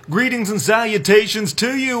Greetings and salutations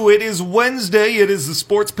to you. It is Wednesday. It is the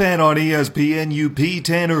SportsPen on ESPN UP.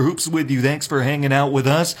 Tanner Hoops with you. Thanks for hanging out with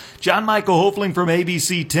us. John Michael Hofling from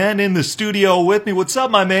ABC 10 in the studio with me. What's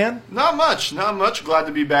up, my man? Not much. Glad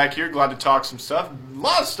to be back here. Glad to talk some stuff. A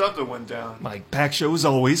lot of stuff that went down. Mike, pack show as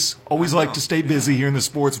always. Always like to stay busy here in the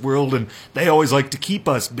sports world, and they always like to keep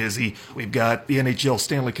us busy. We've got the NHL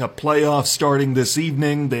Stanley Cup playoffs starting this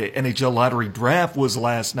evening. The NHL lottery draft was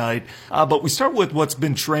last night. But we start with what's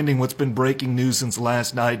been trending, what's been breaking news since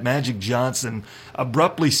last night. Magic Johnson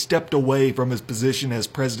abruptly stepped away from his position as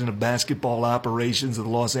president of basketball operations of the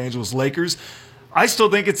Los Angeles Lakers. I still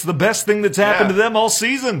think it's the best thing that's happened to them all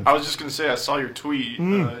season. I was just going to say, I saw your tweet.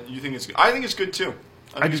 You think it's good? I think it's good, too.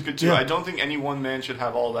 I think it's good, too. Yeah. I don't think any one man should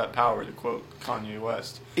have all that power, to quote Kanye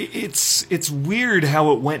West. It's weird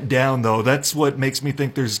how it went down, though. That's what makes me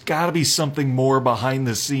think there's got to be something more behind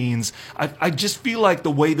the scenes. I just feel like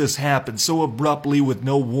the way this happened so abruptly with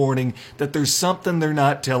no warning that there's something they're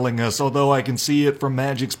not telling us, although I can see it from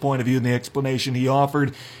Magic's point of view and the explanation he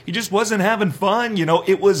offered. He just wasn't having fun. You know,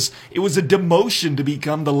 it was a demotion to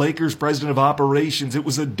become the Lakers president of operations. It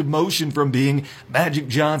was a demotion from being Magic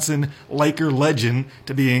Johnson, Laker legend,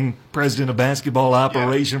 to being president of basketball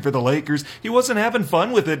operation for the Lakers. He wasn't having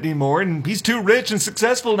fun with it anymore, and he's too rich and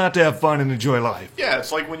successful not to have fun and enjoy life. Yeah,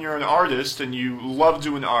 it's like when you're an artist and you love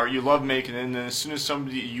doing art, you love making it, and then as soon as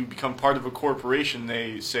you become part of a corporation,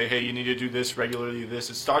 they say, hey, you need to do this regularly, it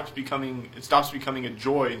stops becoming a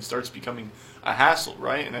joy and starts becoming a hassle,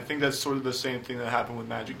 right? And I think that's sort of the same thing that happened with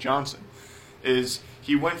Magic Johnson, is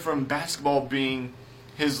he went from basketball being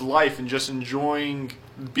his life and just enjoying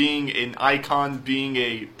being an icon, being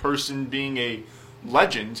a person, being a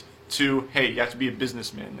legend, to, hey, you have to be a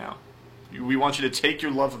businessman now. We want you to take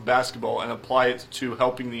your love of basketball and apply it to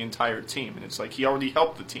helping the entire team. And it's like, he already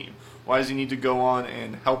helped the team. Why does he need to go on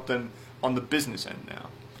and help them on the business end now?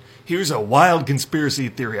 Here's a wild conspiracy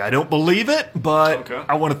theory. I don't believe it, but Okay.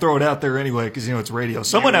 I want to throw it out there anyway because, you know, it's radio.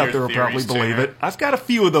 Someone out there will probably believe it. I've got a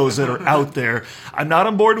few of those that are out there. I'm not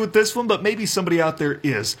on board with this one, but maybe somebody out there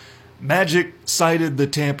is. Magic cited the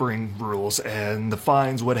tampering rules and the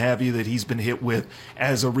fines, what have you, that he's been hit with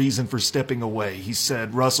as a reason for stepping away. He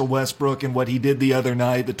said Russell Westbrook and what he did the other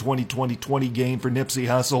night, the 20-20-20 game for Nipsey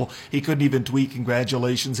Hussle, he couldn't even tweet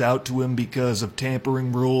congratulations out to him because of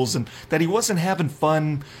tampering rules, and that he wasn't having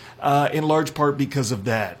fun in large part because of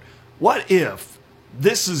that. What if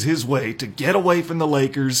this is his way to get away from the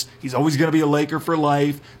Lakers? He's always going to be a Laker for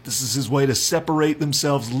life. This is his way to separate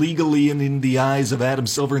themselves legally and in the eyes of Adam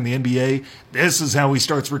Silver in the NBA. This is how he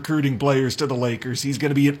starts recruiting players to the Lakers. He's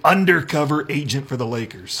going to be an undercover agent for the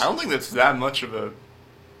Lakers. I don't think that's that much of a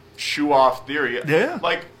shoe-off theory. Yeah.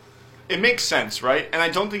 Like, it makes sense, right? And I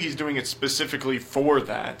don't think he's doing it specifically for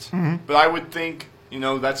that. But I would think, you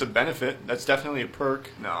know, that's a benefit. That's definitely a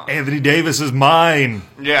perk. No. Anthony Davis is mine.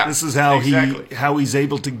 Yeah. This is how exactly. how he's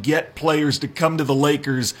able to get players to come to the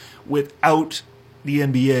Lakers without the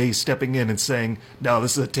NBA stepping in and saying, no,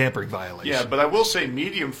 this is a tampering violation. Yeah, but I will say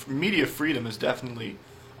media freedom is definitely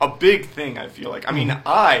a big thing, I feel like. I mean,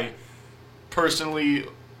 I personally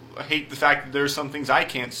hate the fact that there's some things I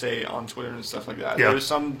can't say on Twitter and stuff like that. Yeah. There's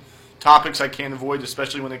some topics I can't avoid,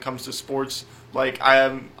 especially when it comes to sports. Like,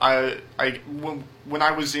 when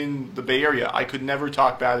I was in the Bay Area, I could never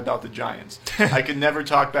talk bad about the Giants. I could never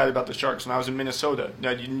talk bad about the Sharks. When I was in Minnesota,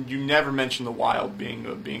 now, you never mention the Wild being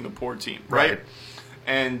a poor team, right?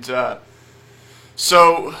 And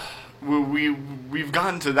so we've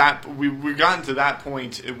gotten to that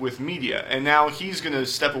point with media, and now he's going to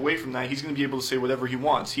step away from that. He's going to be able to say whatever he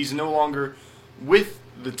wants. He's no longer with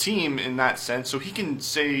the team in that sense, so he can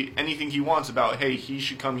say anything he wants about, hey, he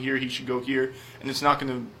should come here, he should go here, and it's not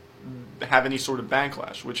going to have any sort of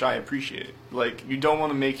backlash, which I appreciate. Like, you don't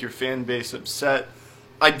want to make your fan base upset.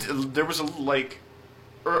 There was a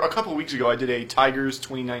couple of weeks ago, I did a Tigers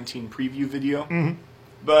 2019 preview video,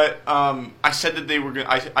 but I said that they were going.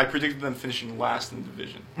 I predicted them finishing last in the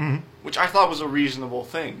division, which I thought was a reasonable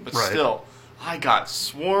thing, but still, I got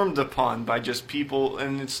swarmed upon by just people,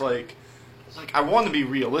 and it's like I want to be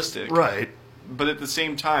realistic, Right. but at the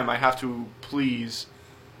same time, I have to please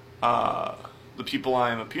the people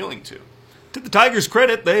I am appealing to. To the Tigers'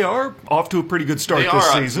 credit, they are off to a pretty good start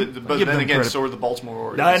this season. But then again, so are the Baltimore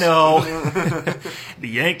Orioles. I know. The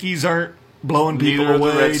Yankees aren't blowing people Neither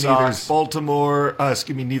away. the Red Sox. Neither's Baltimore.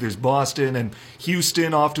 Neither's Boston. And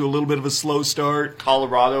Houston off to a little bit of a slow start.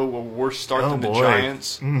 Colorado, a worse start than the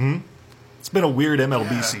Giants. It's been a weird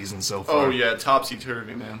MLB season so far. Oh, yeah,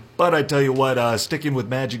 topsy-turvy, man. But I tell you what, sticking with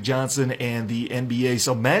Magic Johnson and the NBA.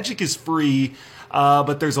 So Magic is free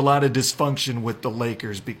But there's a lot of dysfunction with the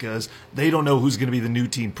Lakers because they don't know who's going to be the new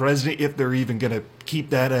team president, if they're even going to keep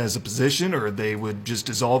that as a position, or they would just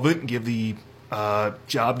dissolve it and give the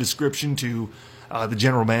job description to the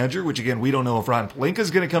general manager, which, again, we don't know if Ron Pelinka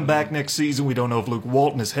is going to come back next season. We don't know if Luke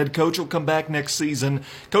Walton, as head coach, will come back next season.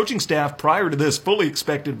 Coaching staff prior to this fully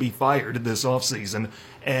expected to be fired this offseason,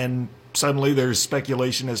 and suddenly there's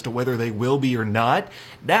speculation as to whether they will be or not.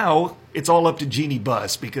 Now it's all up to Jeannie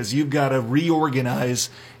Buss because you've got to reorganize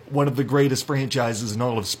one of the greatest franchises in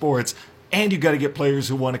all of sports, and you've got to get players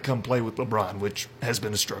who want to come play with LeBron, which has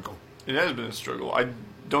been a struggle. It has been a struggle. I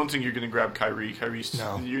don't think you're going to grab Kyrie.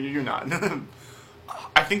 No. You're not.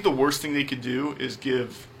 I think the worst thing they could do is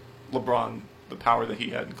give LeBron the power that he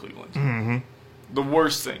had in Cleveland. Mm-hmm. The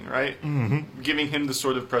worst thing, right? Mm-hmm. Giving him the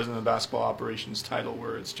sort of president of basketball operations title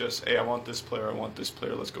where it's just, hey, I want this player,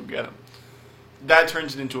 let's go get him. That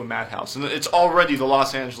turns it into a madhouse. And it's already the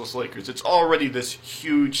Los Angeles Lakers. It's already this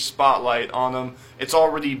huge spotlight on them. It's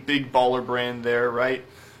already big baller brand there, right?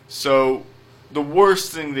 So the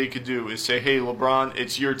worst thing they could do is say, hey, LeBron,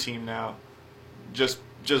 it's your team now. Just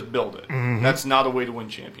build it. Mm-hmm. That's not a way to win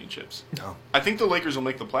championships. No. I think the Lakers will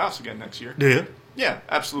make the playoffs again next year. Do you? Yeah,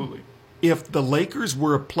 absolutely. If the Lakers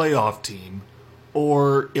were a playoff team,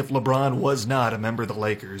 or if LeBron was not a member of the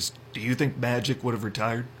Lakers, do you think Magic would have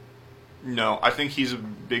retired? No, I think he's a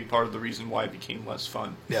big part of the reason why it became less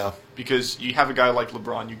fun. Yeah. Because you have a guy like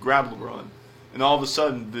LeBron, you grab LeBron, and all of a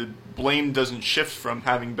sudden the blame doesn't shift from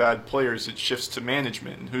having bad players, it shifts to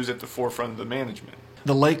management and who's at the forefront of the management.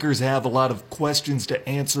 The Lakers have a lot of questions to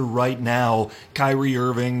answer right now. Kyrie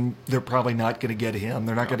Irving, they're probably not going to get him.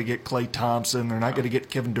 They're not going to get Klay Thompson. They're not going to get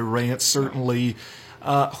Kevin Durant, certainly.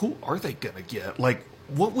 Who are they going to get? Like,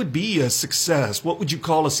 what would be a success? What would you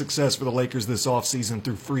call a success for the Lakers this offseason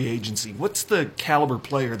through free agency? What's the caliber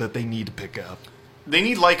player that they need to pick up? They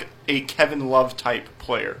need like a Kevin Love type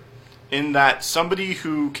player, in that somebody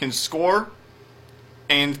who can score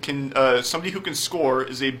and somebody who can score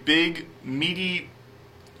is a big, meaty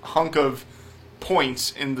hunk of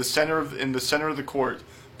points in the center of the court,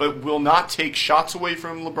 but will not take shots away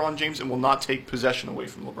from LeBron James and will not take possession away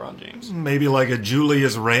from LeBron James. Maybe like a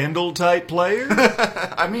Julius Randle type player?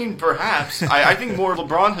 I mean, perhaps. I think more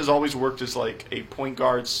LeBron has always worked as like a point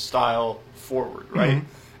guard style forward, right? Mm-hmm.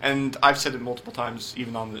 And I've said it multiple times,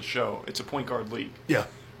 even on this show. It's a point guard league. Yeah.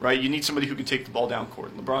 Right? You need somebody who can take the ball down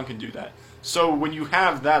court. LeBron can do that. So when you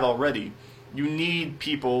have that already, you need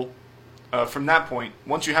people from that point.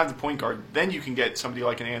 Once you have the point guard, then you can get somebody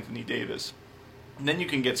like an Anthony Davis. And then you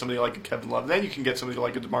can get somebody like a Kevin Love. Then you can get somebody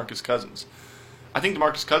like a DeMarcus Cousins. I think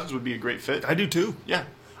DeMarcus Cousins would be a great fit. I do too. Yeah.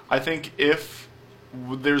 I think if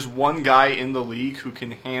there's one guy in the league who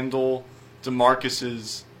can handle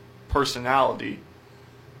DeMarcus's personality,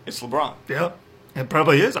 it's LeBron. Yeah. It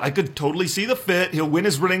probably is. I could totally see the fit. He'll win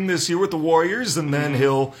his ring this year with the Warriors, and then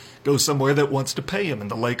he'll go somewhere that wants to pay him.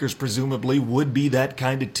 And the Lakers presumably would be that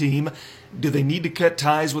kind of team. Do they need to cut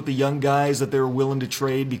ties with the young guys that they're willing to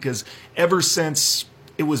trade? Because ever since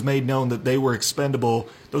it was made known that they were expendable,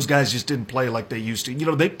 those guys just didn't play like they used to. You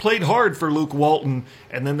know, they played hard for Luke Walton,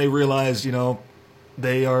 and then they realized, you know,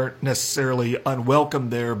 they aren't necessarily unwelcome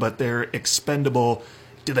there, but they're expendable.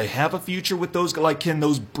 Do they have a future with those? Like, can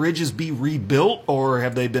those bridges be rebuilt, or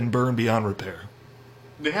have they been burned beyond repair?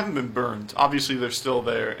 They haven't been burned. Obviously, they're still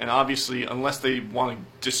there. And obviously, unless they want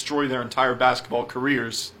to destroy their entire basketball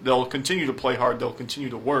careers, they'll continue to play hard. They'll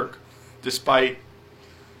continue to work, despite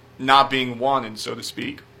not being wanted, so to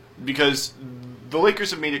speak. Because the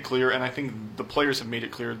Lakers have made it clear, and I think the players have made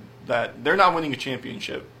it clear, that they're not winning a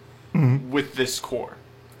championship with this core.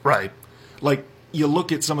 Right. Like, you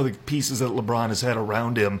look at some of the pieces that LeBron has had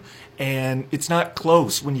around him, and it's not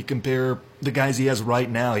close when you compare the guys he has right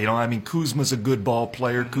now. You know, I mean, Kuzma's a good ball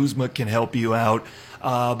player. Kuzma can help you out.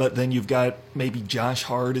 But then you've got maybe Josh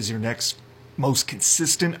Hart as your next most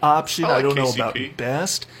consistent option. I don't know about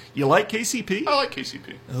best. You like KCP? I like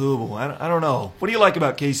KCP. Oh, I don't know. What do you like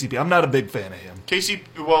about KCP? I'm not a big fan of him.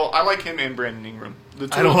 Well, I like him and Brandon Ingram.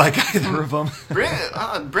 I don't like either of them.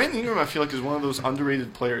 Brandon Ingram, I feel like, is one of those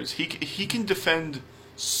underrated players. He can defend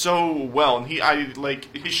so well, and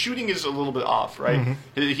his shooting is a little bit off, right?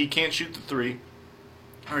 Mm-hmm. He can't shoot the three,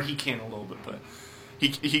 or he can a little bit, but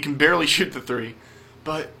he can barely shoot the three.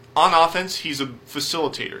 But on offense, he's a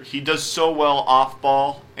facilitator. He does so well off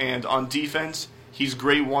ball, and on defense, he's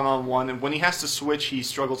great one-on-one. And when he has to switch, he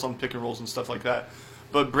struggles on pick and rolls and stuff like that.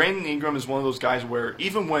 But Brandon Ingram is one of those guys where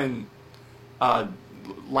even when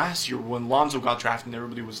last year when Lonzo got drafted and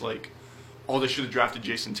everybody was like, oh, they should have drafted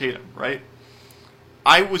Jason Tatum, right?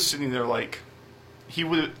 I was sitting there like,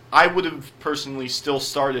 I would have personally still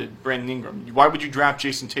started Brandon Ingram. Why would you draft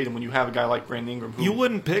Jason Tatum when you have a guy like Brandon Ingram? You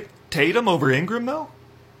wouldn't pick Tatum over Ingram, though?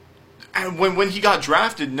 And when he got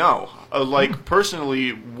drafted, no.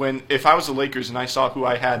 Personally, if I was the Lakers and I saw who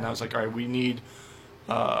I had, and I was like, all right, we need,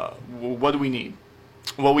 what do we need?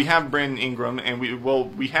 Well, we have Brandon Ingram, and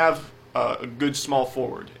we have a good small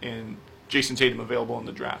forward in Jason Tatum available in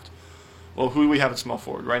the draft. Well, who do we have at small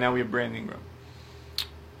forward? Right now we have Brandon Ingram.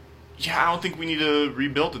 Yeah, I don't think we need to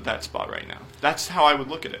rebuild at that spot right now. That's how I would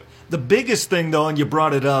look at it. The biggest thing, though, and you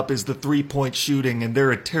brought it up, is the three-point shooting, and they're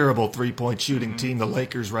a terrible three-point shooting team, the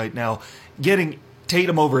Lakers, right now. Getting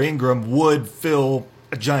Tatum over Ingram would fill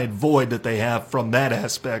a giant void that they have from that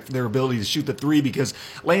aspect, their ability to shoot the three, because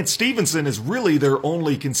Lance Stevenson is really their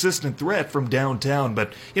only consistent threat from downtown.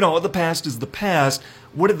 But, the past is the past.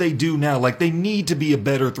 What do they do now? They need to be a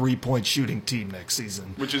better three-point shooting team next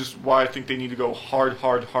season. Which is why I think they need to go hard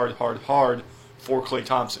for Klay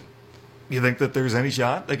Thompson. You think that there's any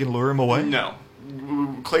shot they can lure him away? No.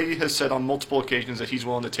 Klay has said on multiple occasions that he's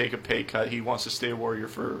willing to take a pay cut. He wants to stay a Warrior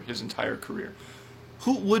for his entire career.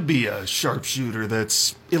 Who would be a sharpshooter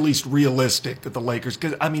that's at least realistic that the Lakers...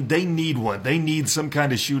 Because, they need one. They need some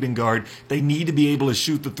kind of shooting guard. They need to be able to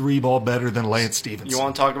shoot the three ball better than Lance Stevenson. You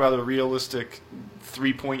want to talk about a realistic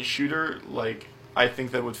three-point shooter? I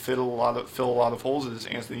think that would fill a lot of holes is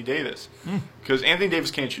Anthony Davis. Because Anthony Davis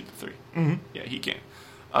can't shoot the three. Mm-hmm. Yeah, he can.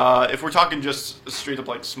 If we're talking just straight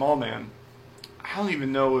up small man, I don't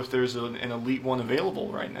even know if there's an elite one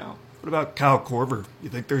available right now. What about Kyle Korver? You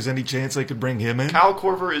think there's any chance they could bring him in? Kyle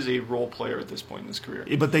Korver is a role player at this point in his career.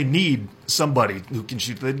 Yeah, but they need somebody who can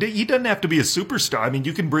shoot. He doesn't have to be a superstar.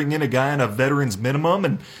 You can bring in a guy on a veteran's minimum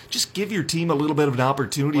and just give your team a little bit of an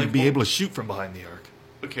opportunity to be able to shoot from behind the arc.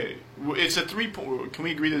 Okay, it's a three-point. Can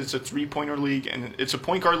we agree that it's a three-pointer league, and it's a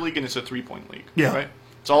point guard league, and it's a three-point league? Yeah. Right?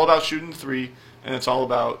 It's all about shooting three, and it's all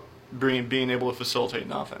about being able to facilitate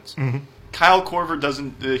an offense. Mm-hmm. Kyle Korver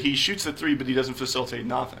doesn't. He shoots the three, but he doesn't facilitate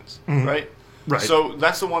an offense, right? Right. So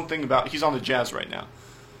that's the one thing about he's on the Jazz right now,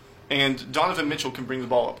 and Donovan Mitchell can bring the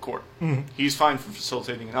ball up court. Mm-hmm. He's fine for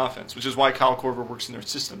facilitating an offense, which is why Kyle Korver works in their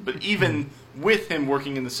system. But even with him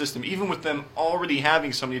working in the system, even with them already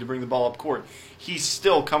having somebody to bring the ball up court, he's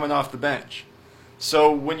still coming off the bench. So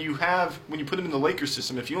when you put him in the Lakers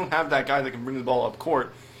system, if you don't have that guy that can bring the ball up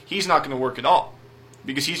court, he's not going to work at all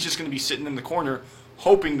because he's just going to be sitting in the corner,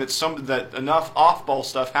 hoping that enough off-ball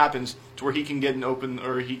stuff happens to where he can get an open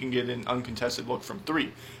or he can get an uncontested look from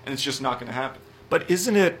three, and it's just not going to happen. But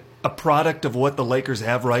isn't it a product of what the Lakers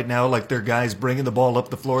have right now? Their guys bringing the ball up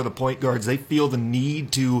the floor, the point guards, they feel the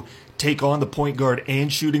need to take on the point guard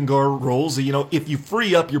and shooting guard roles. If you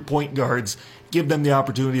free up your point guards, give them the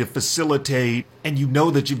opportunity to facilitate, and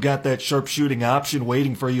that you've got that sharp shooting option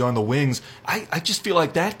waiting for you on the wings, I just feel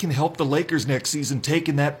like that can help the Lakers next season,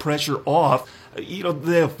 taking that pressure off.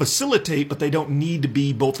 They'll facilitate, but they don't need to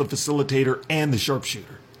be both the facilitator and the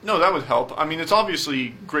sharpshooter. No, that would help. It's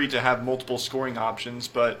obviously great to have multiple scoring options,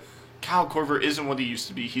 but Kyle Korver isn't what he used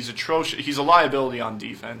to be. He's atrocious. He's a liability on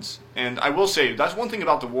defense. And I will say, that's one thing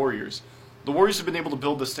about the Warriors. The Warriors have been able to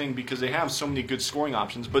build this thing because they have so many good scoring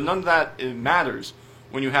options, but none of that matters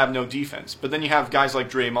when you have no defense. But then you have guys like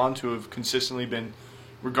Draymond who have consistently been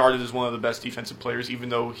regarded as one of the best defensive players, even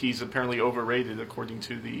though he's apparently overrated according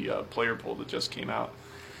to the player poll that just came out.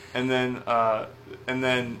 And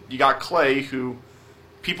then you got Klay, who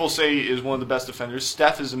people say is one of the best defenders.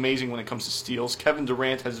 Steph is amazing when it comes to steals. Kevin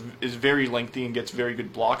Durant is very lengthy and gets very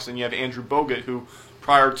good blocks. And you have Andrew Bogut, who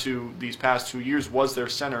prior to these past 2 years was their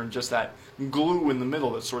center and just that glue in the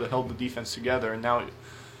middle that sort of held the defense together. And now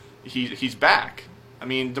he's back.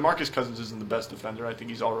 DeMarcus Cousins isn't the best defender. I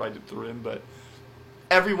think he's all right at the rim, but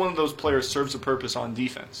every one of those players serves a purpose on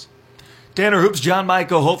defense. Tanner Hoops, John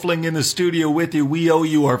Michael Hofling in the studio with you. We owe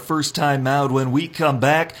you our first time out when we come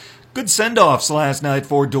back. Good send-offs last night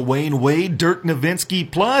for Dwayne Wade, Dirk Nowitzki,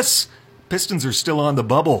 plus Pistons are still on the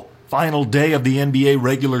bubble. Final day of the NBA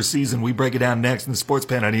regular season. We break it down next in the Sports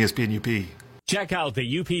Pen on ESPN UP. Check out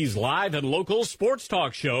the UP's live and local sports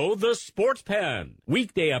talk show, The Sports Pen.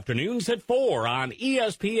 Weekday afternoons at 4 on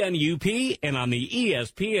ESPN UP and on the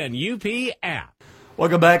ESPN UP app.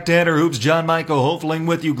 Welcome back, Tanner Hoops. John Michael Hofling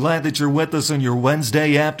with you. Glad that you're with us on your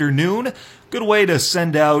Wednesday afternoon. Good way to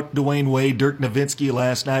send out Dwayne Wade, Dirk Nowitzki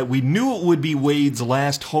last night. We knew it would be Wade's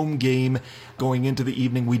last home game going into the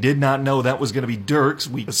evening. We did not know that was going to be Dirk's.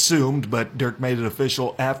 We assumed, but Dirk made it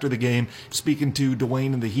official after the game. Speaking to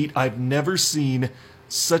Dwayne and the Heat, I've never seen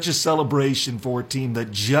such a celebration for a team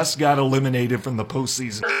that just got eliminated from the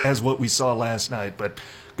postseason as what we saw last night. But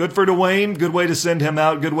good for Dwayne. Good way to send him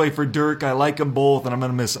out. Good way for Dirk. I like them both, and I'm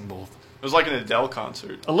going to miss them both. It was like an Adele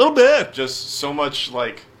concert. A little bit. Just so much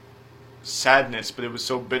like sadness, but it was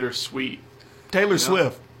so bittersweet. Taylor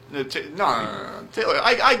Swift. No. Taylor.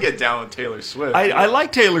 I get down with Taylor Swift. I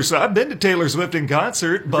like Taylor Swift. I've been to Taylor Swift in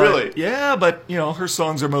concert. But, really? Yeah, but her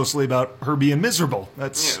songs are mostly about her being miserable.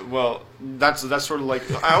 That's that's sort of like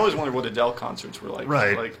I always wondered what Adele concerts were like.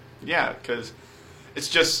 Right. Like because it's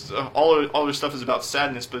just all their stuff is about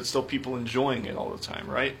sadness, but it's still people enjoying it all the time,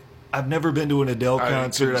 right? I've never been to an Adele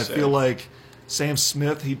concert. I feel like Sam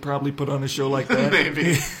Smith, he'd probably put on a show like that.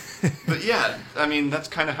 Maybe. But yeah, I mean, that's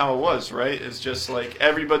kind of how it was, right? It's just like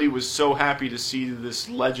everybody was so happy to see this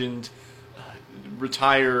legend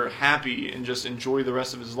retire happy and just enjoy the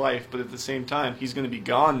rest of his life. But at the same time, he's going to be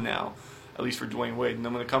gone now, at least for Dwayne Wade. And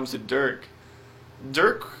then when it comes to Dirk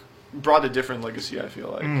brought a different legacy, I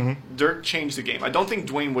feel like. Mm-hmm. Dirk changed the game. I don't think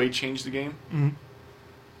Dwayne Wade changed the game. Mm-hmm.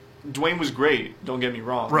 Dwayne was great, don't get me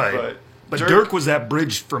wrong. Right. But Dirk was that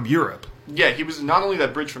bridge from Europe. Yeah, he was not only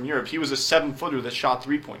that bridge from Europe, he was a 7-footer that shot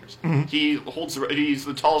three-pointers. Mm-hmm. He's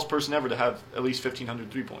the tallest person ever to have at least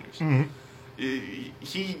 1,500 three-pointers. Mm-hmm.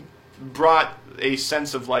 He brought a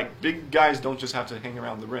sense of, like, big guys don't just have to hang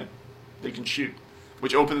around the rim. They can shoot,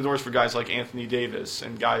 which opened the doors for guys like Anthony Davis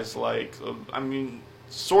and guys like,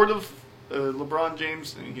 sort of LeBron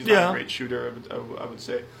James. He's not a great shooter, I would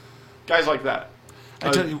say. Guys like that.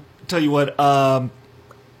 I tell you what,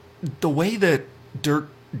 the way that Dirk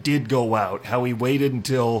did go out, how he waited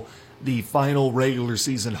until the final regular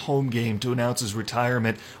season home game to announce his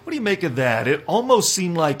retirement. What do you make of that? It almost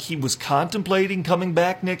seemed like he was contemplating coming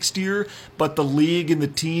back next year, but the league and the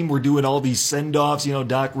team were doing all these send-offs.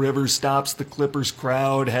 Doc Rivers stops the Clippers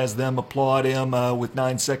crowd, has them applaud him with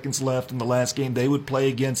 9 seconds left in the last game they would play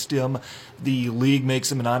against him. The league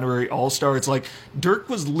makes him an honorary all-star. It's like Dirk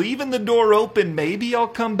was leaving the door open, maybe I'll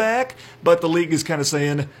come back, but the league is kind of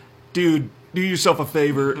saying, dude, do yourself a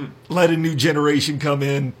favor. Let a new generation come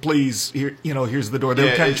in, please. Here's the door.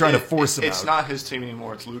 They're kind of trying to force him out. It's not his team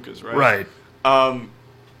anymore. It's Luka's, right? Right. I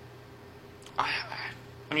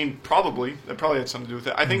mean, probably that probably had something to do with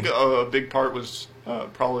it. I think a big part was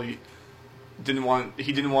probably he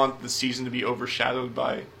didn't want the season to be overshadowed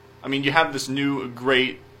by. I mean, you have this new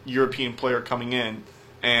great European player coming in,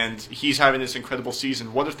 and he's having this incredible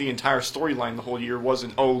season. What if the entire storyline the whole year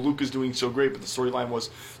wasn't, Luka's doing so great, but the storyline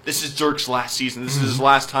was, this is Dirk's last season. This is his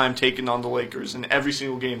last time taking on the Lakers. And every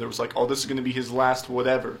single game there was like, this is going to be his last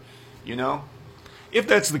whatever, If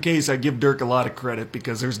that's the case, I give Dirk a lot of credit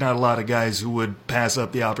because there's not a lot of guys who would pass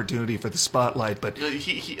up the opportunity for the spotlight. But I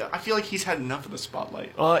feel like he's had enough of the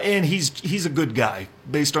spotlight. And he's a good guy.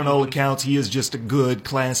 Based on all accounts, he is just a good,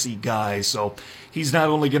 classy guy. So he's not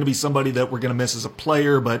only going to be somebody that we're going to miss as a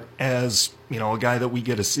player, but as a guy that we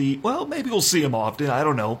get to see. Well, maybe we'll see him often. I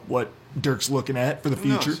don't know what Dirk's looking at for the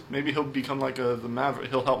future. Maybe he'll become like the Maverick.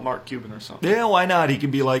 He'll help Mark Cuban or something. Yeah, why not? He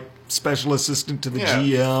can be like special assistant to the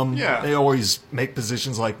GM. Yeah. They always make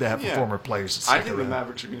positions like that for former players. I think the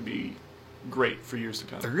Mavericks are going to be great for years to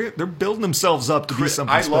come. They're building themselves up to be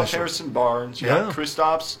something special. I love Harrison Barnes. You got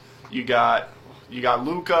Kristaps. You got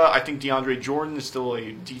Luka. I think DeAndre Jordan is still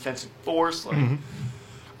a defensive force.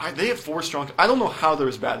 They have 4 strong. I don't know how they're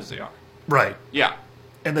as bad as they are. Right. Yeah.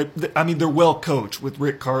 And they're well coached with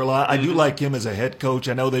Rick Carlisle. I do like him as a head coach.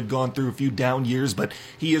 I know they've gone through a few down years, but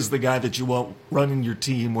he is the guy that you want running your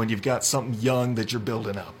team when you've got something young that you're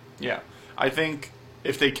building up. Yeah, I think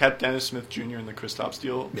if they kept Dennis Smith Jr. in the Kristaps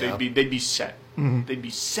deal, they'd be set. Mm-hmm. They'd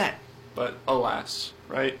be set. But alas,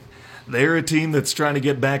 right? They're a team that's trying to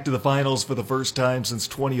get back to the finals for the first time since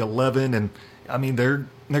 2011, and I mean they're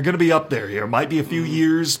going to be up there here. Might be a few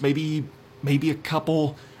years, maybe a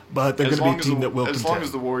couple. But they're going to be a team that will contend. As long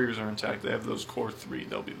as the Warriors are intact, they have those core 3.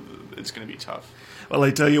 It's going to be tough. Well,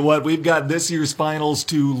 I tell you what, we've got this year's finals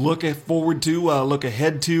to look forward to, look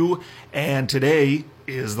ahead to, and today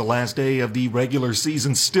is the last day of the regular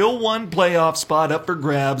season. Still one playoff spot up for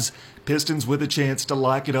grabs. Pistons with a chance to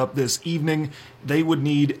lock it up this evening. They would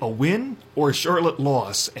need a win or a Charlotte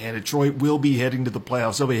loss, and Detroit will be heading to the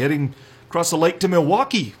playoffs. They'll be heading across the lake to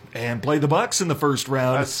Milwaukee and play the Bucks in the first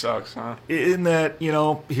round. That sucks, huh? In that,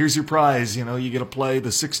 here's your prize. You get to play the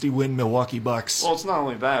 60-win Milwaukee Bucks. Well, it's not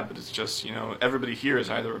only that, but it's just, everybody here is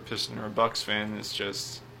either a Piston or a Bucks fan. It's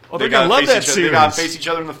just... they're going to love that series. They got to face each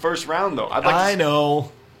other in the first round, though. I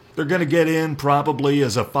know. They're going to get in probably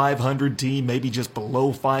as a 500 team, maybe just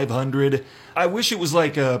below 500. I wish it was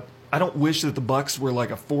like I don't wish that the Bucks were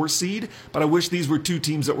like a 4 seed, but I wish these were 2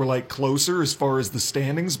 teams that were like closer as far as the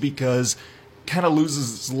standings, because kind of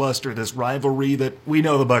loses its luster, this rivalry that we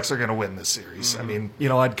know the Bucks are going to win this series. Mm-hmm. I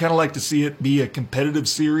mean, I'd kind of like to see it be a competitive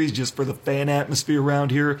series just for the fan atmosphere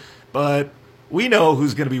around here, but We know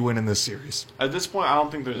who's going to be winning this series. At this point, I don't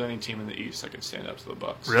think there's any team in the East that can stand up to the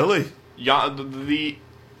Bucks. Really? Yeah, the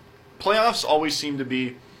playoffs always seem to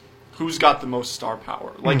be who's got the most star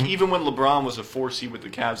power. Like, even when LeBron was a 4 seed with the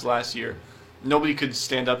Cavs last year, nobody could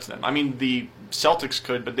stand up to them. I mean, the Celtics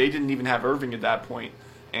could, but they didn't even have Irving at that point.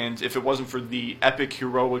 And if it wasn't for the epic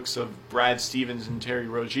heroics of Brad Stevens and Terry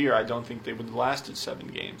Rozier, I don't think they would have lasted 7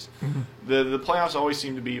 games. The playoffs always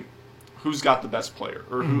seem to be who's got the best player,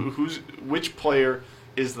 or which player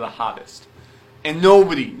is the hottest. And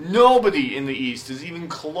nobody in the East is even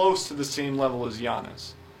close to the same level as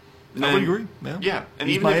Giannis. I would agree. Yeah, and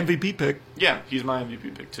he's my MVP pick. Yeah, he's my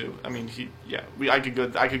MVP pick too. I mean, I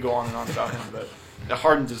could go on and on about him, but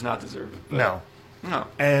Harden does not deserve it. No.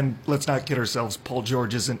 And let's not kid ourselves. Paul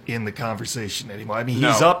George isn't in the conversation anymore. I mean,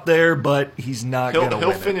 he's up there, but he's not going to win.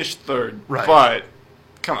 He'll finish third, right? But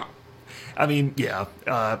come on. I mean,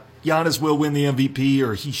 Giannis will win the MVP,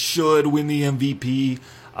 or he should win the MVP.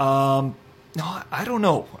 No, I don't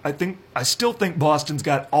know. I still think Boston's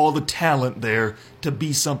got all the talent there to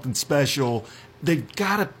be something special. They've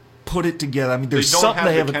got to put it together. I mean, there's something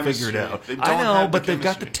they haven't figured out. I know, but they've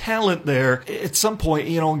got the talent there. At some point,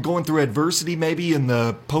 going through adversity maybe in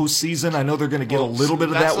the postseason, I know they're going to get a little bit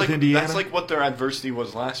of that with Indiana. That's like what their adversity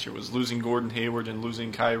was last year, was losing Gordon Hayward and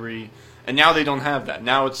losing Kyrie. And now they don't have that.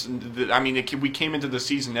 Now we came into the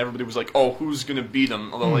season, everybody was like, oh, who's going to beat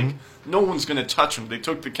them? Like, no one's going to touch them. They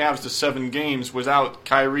took the Cavs to 7 games without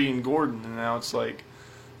Kyrie and Gordon, and now it's like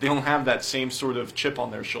they don't have that same sort of chip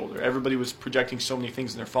on their shoulder. Everybody was projecting so many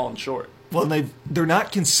things, and they're falling short. Well, they're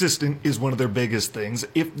not consistent is one of their biggest things.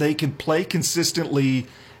 If they can play consistently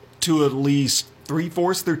to at least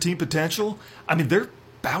 3/4 their team potential, I mean, they're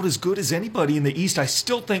about as good as anybody in the East. I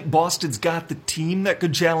still think Boston's got the team that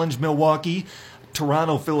could challenge Milwaukee,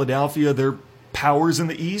 Toronto, Philadelphia, their powers in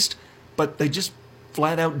the East, but they just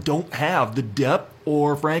flat out don't have the depth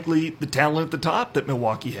or, frankly, the talent at the top that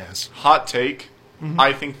Milwaukee has. Hot take.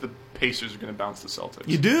 I think the Pacers are going to bounce the Celtics.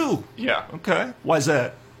 You do? Yeah. Okay. Why's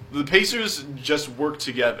that? The Pacers just work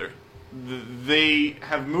together. They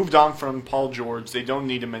have moved on from Paul George. They don't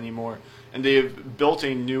need him anymore. And they have built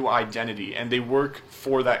a new identity, and they work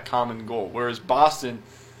for that common goal. Whereas Boston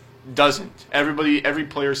doesn't. Every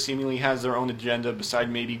player seemingly has their own agenda, beside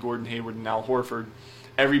maybe Gordon Hayward and Al Horford.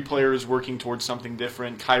 Every player is working towards something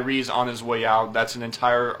different. Kyrie's on his way out. That's an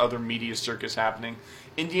entire other media circus happening.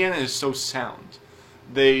 Indiana is so sound.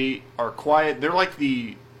 They are quiet. They're like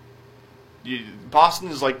Boston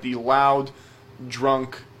is like the loud,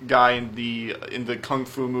 drunk guy in the Kung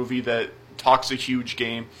Fu movie that talks a huge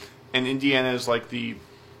game. And Indiana is like the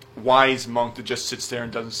wise monk that just sits there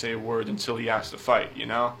and doesn't say a word until he has to fight,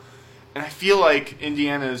 And I feel like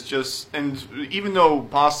Indiana is just, and even though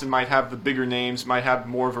Boston might have the bigger names, might have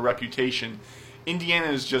more of a reputation, Indiana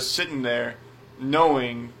is just sitting there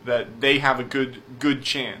knowing that they have a good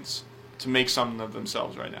chance to make something of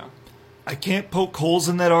themselves right now. I can't poke holes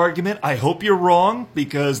in that argument. I hope you're wrong,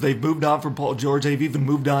 because they've moved on from Paul George. They've even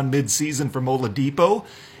moved on mid-season from Oladipo.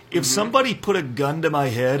 If somebody put a gun to my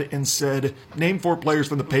head and said, name 4 players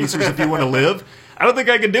from the Pacers if you want to live, I don't think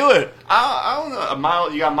I could do it. I don't know.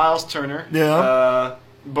 You got Miles Turner. Yeah.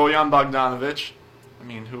 Bojan Bogdanovic. I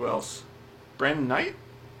mean, who else? Brandon Knight?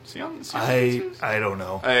 Is he on the season? I don't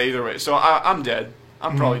know. Either way. So I'm dead.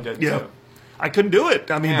 I'm probably dead, too. I couldn't do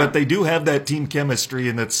it. I mean, but they do have that team chemistry,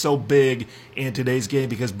 and that's so big in today's game,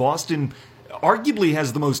 because Boston arguably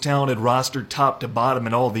has the most talented roster top to bottom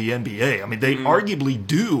in all the NBA. I mean, they arguably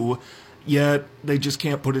do, yet they just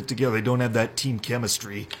can't put it together. They don't have that team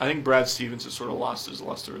chemistry. I think Brad Stevens has sort of lost his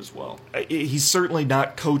luster as well. He's certainly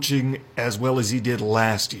not coaching as well as he did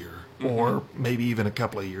last year, or maybe even a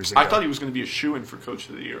couple of years ago. I thought he was going to be a shoo-in for Coach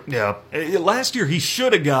of the Year. Yeah. Last year he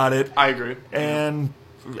should have got it. I agree. And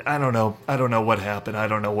I don't know. I don't know what happened. I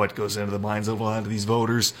don't know what goes into the minds of a lot of these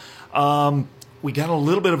voters. We got a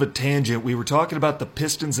little bit of a tangent. We were talking about the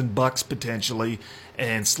Pistons and Bucks potentially,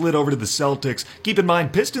 and slid over to the Celtics. Keep in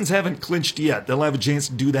mind, Pistons haven't clinched yet. They'll have a chance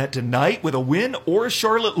to do that tonight with a win or a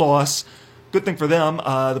Charlotte loss. Good thing for them,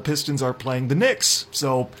 the Pistons are playing the Knicks.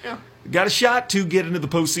 So, got a shot to get into the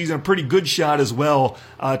postseason, a pretty good shot as well.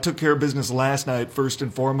 Took care of business last night, first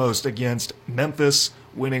and foremost, against Memphis,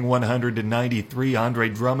 winning 100-93. Andre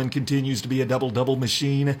Drummond continues to be a double-double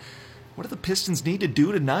machine. What do the Pistons need to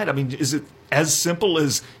do tonight? I mean, is it as simple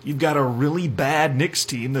as you've got a really bad Knicks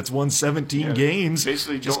team that's won 17 games?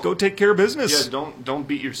 Basically, just go take care of business. Yeah, don't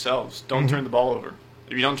beat yourselves. Don't turn the ball over.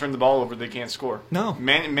 If you don't turn the ball over, they can't score. No.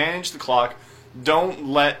 Manage the clock.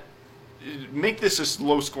 Make this a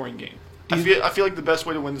low-scoring game. I feel like the best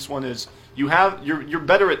way to win this one is You're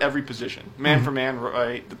better at every position. Man for man,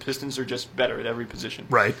 right? The Pistons are just better at every position.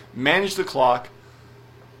 Right. Manage the clock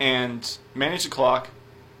and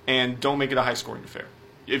don't make it a high-scoring affair.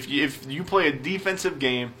 If you play a defensive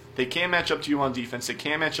game, they can't match up to you on defense. They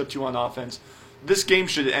can't match up to you on offense. This game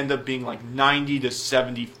should end up being like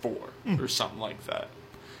 90-74 or something like that.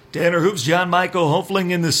 Tanner Hoops, John Michael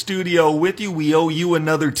Hofling in the studio with you. We owe you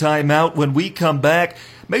another timeout. When we come back,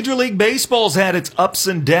 Major League Baseball's had its ups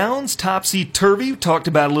and downs, topsy-turvy. We talked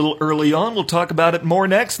about it a little early on. We'll talk about it more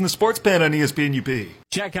next in the Sports Pen on ESPN UP.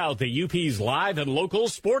 Check out the UP's live and local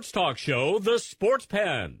sports talk show, The Sports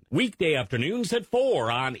Pen. Weekday afternoons at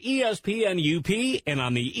 4 on ESPN UP and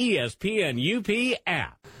on the ESPN UP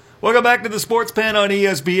app. Welcome back to the Sports Pen on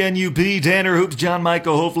ESPN UP. Tanner Hoops, John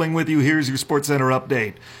Michael Hofling with you. Here's your Sports Center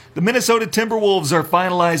update. The Minnesota Timberwolves are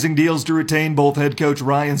finalizing deals to retain both head coach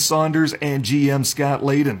Ryan Saunders and GM Scott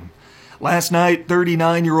Layden. Last night,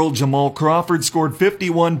 39-year-old Jamal Crawford scored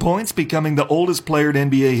 51 points, becoming the oldest player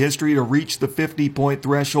in NBA history to reach the 50-point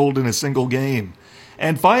threshold in a single game.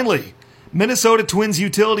 And finally, Minnesota Twins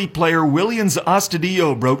utility player Willians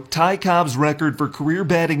Astudillo broke Ty Cobb's record for career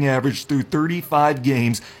batting average through 35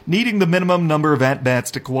 games, needing the minimum number of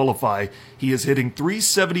at-bats to qualify. He is hitting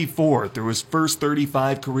 .374 through his first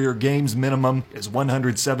 35 career games. Minimum is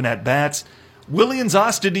 107 at-bats. Willians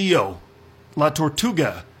Astudillo, La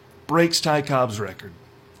Tortuga, breaks Ty Cobb's record.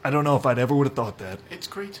 I don't know if I'd ever would have thought that. It's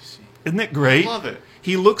great to see. Isn't it great? I love it.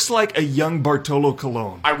 He looks like a young Bartolo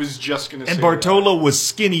Colon. I was just going to say And Bartolo was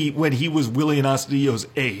skinny when he was Willians Astudillo's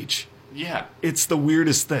age. Yeah. It's the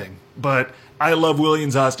weirdest thing. But I love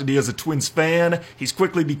Willians Astudillo as a Twins fan. He's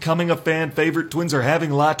quickly becoming a fan favorite. Twins are having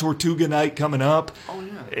La Tortuga night coming up. Oh,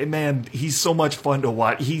 yeah. And man, he's so much fun to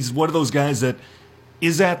watch. He's one of those guys that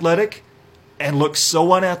is athletic and looks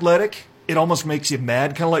so unathletic, it almost makes you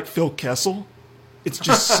mad, kind of like Phil Kessel. It's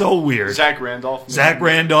just so weird. Zach Randolph.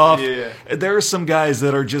 Yeah. There are some guys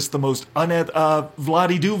that are just the most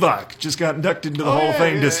Vladi Duvac just got inducted into the Hall of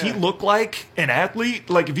Fame. Does he look like an athlete?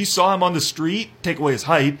 Like if you saw him on the street, take away his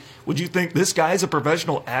height, would you think this guy's a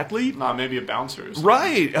professional athlete? Nah, maybe a bouncer. Or something.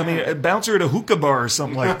 Right. I mean, a bouncer at a hookah bar or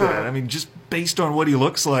something like that. I mean, just based on what he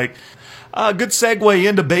looks like. Good segue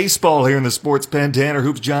into baseball here in the Sports Pen. Tanner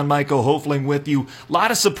Hoops, John Michael Hofling with you. A lot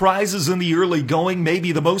of surprises in the early going.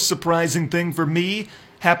 Maybe the most surprising thing for me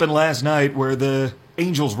happened last night where the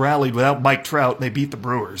Angels rallied without Mike Trout and they beat the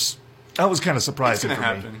Brewers. That was kind of surprising for me. It's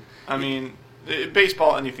going to happen. I mean,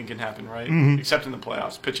 baseball, anything can happen, right? Mm-hmm. Except in the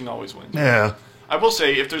playoffs. Pitching always wins. Yeah. I will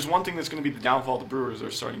say, if there's one thing that's going to be the downfall of the Brewers,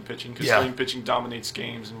 they're starting pitching. Because starting pitching dominates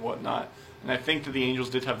games and whatnot. And I think that the Angels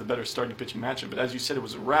did have the better starting pitching matchup. But as you said, it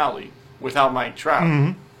was a rally without Mike Trout.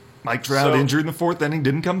 Mm-hmm. Mike Trout injured in the fourth inning,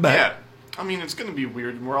 didn't come back. Yeah. I mean, it's going to be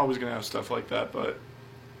weird, and we're always going to have stuff like that, but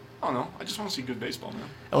I don't know. I just want to see good baseball, man.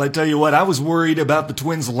 Well, I tell you what, I was worried about the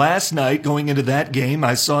Twins last night going into that game.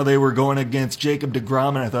 I saw they were going against Jacob deGrom,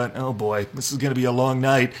 and I thought, oh boy, this is going to be a long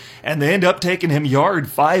night. And they end up taking him yard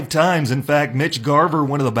 5 times. In fact, Mitch Garver,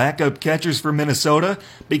 one of the backup catchers for Minnesota,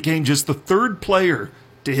 became just the 3rd player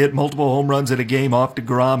to hit multiple home runs in a game off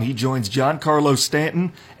deGrom. He joins Giancarlo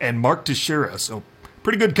Stanton and Mark Teixeira. So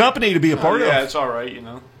pretty good company to be a part of. Yeah, it's all right, you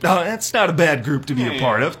know. No, that's not a bad group to be a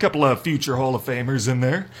part of. A couple of future Hall of Famers in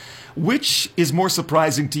there. Which is more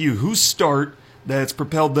surprising to you? Whose start that's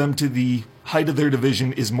propelled them to the height of their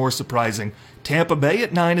division is more surprising? Tampa Bay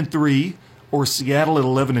at 9-3 or Seattle at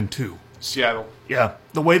 11-2? Seattle. Yeah,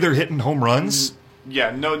 the way they're hitting home runs.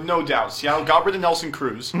 Yeah, no doubt. Seattle got rid of Nelson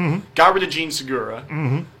Cruz, got rid of Gene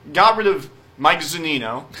Segura, got rid of Mike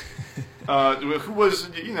Zunino, who was,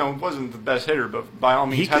 wasn't the best hitter, but by all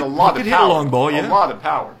means had a lot of power. Hit a long ball, yeah. A lot of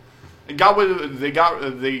power. And they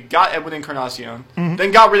got Edwin Encarnacion,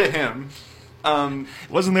 then got rid of him.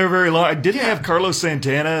 Wasn't there very long. I didn't have Carlos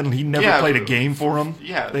Santana, and he never played a game for him.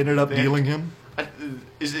 Yeah, they ended up dealing him. I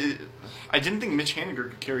didn't think Mitch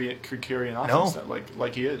Haniger could carry an offense that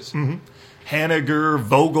like he is. Mm-hmm. Haniger,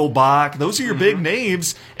 Vogelbach, those are your big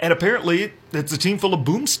names, and apparently it's a team full of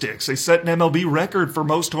boomsticks. They set an MLB record for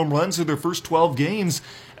most home runs in their first 12 games,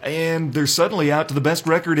 and they're suddenly out to the best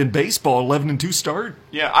record in baseball, 11-2 start.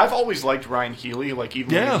 Yeah, I've always liked Ryan Healy,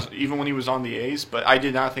 even when he was on the A's, but I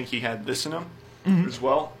did not think he had this in him as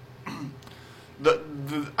well.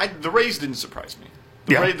 The Rays didn't surprise me.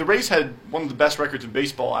 The Rays had one of the best records in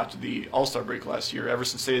baseball after the All-Star break last year, ever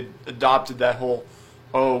since they had adopted that whole,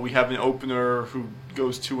 we have an opener who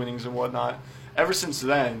goes 2 innings and whatnot. Ever since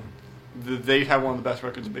then, they've had one of the best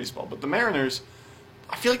records in baseball. But the Mariners,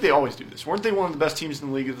 I feel like they always do this. Weren't they one of the best teams in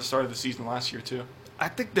the league at the start of the season last year, too? I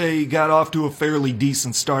think they got off to a fairly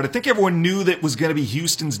decent start. I think everyone knew that was going to be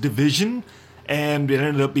Houston's division, and it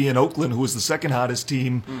ended up being Oakland, who was the second hottest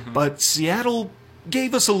team. But Seattle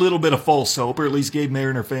gave us a little bit of false hope, or at least gave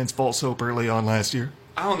Mariner fans false hope early on last year.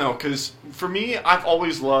 I don't know, because for me, I've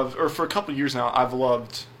always loved, or for a couple of years now, I've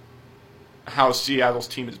loved how Seattle's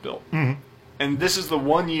team is built. And this is the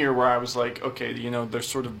one year where I was like, okay, they're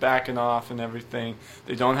sort of backing off and everything.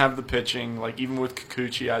 They don't have the pitching. Like, even with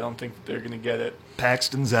Kikuchi, I don't think that they're going to get it.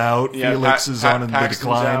 Paxton's out. Yeah, Felix is on in the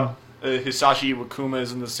decline. Out. Hisashi Iwakuma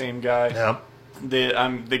isn't the same guy. Yep.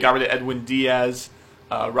 They got rid of Edwin Diaz.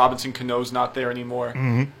 Robinson Cano's not there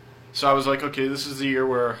anymore. So I was like, okay, this is the year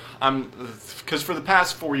where because for the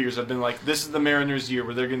past 4 years I've been like, this is the Mariners' year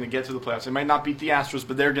where they're going to get to the playoffs. They might not beat the Astros,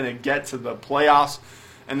 but they're going to get to the playoffs.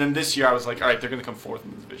 And then this year I was like, all right, they're going to come fourth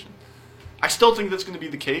in the division. I still think that's going to be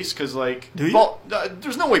the case because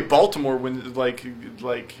there's no way Baltimore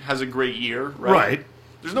has a great year, right?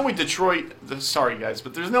 There's no way Detroit. Sorry guys,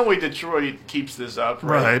 but there's no way Detroit keeps this up,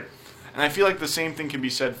 right? And I feel like the same thing can be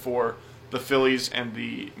said for the Phillies and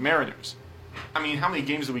the Mariners. I mean, how many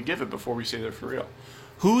games do we give it before we say they're for real?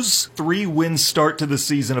 Whose 3-win start to the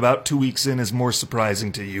season about 2 weeks in is more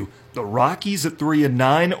surprising to you? The Rockies at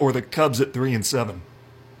 3-9 or the Cubs at 3-7?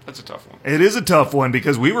 That's a tough one. It is a tough one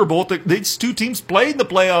because we were both. These two teams played in the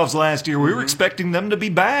playoffs last year. We were expecting them to be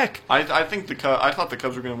back. I thought the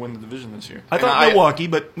Cubs were going to win the division this year. I thought Milwaukee,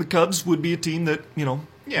 but the Cubs would be a team that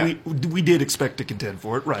we did expect to contend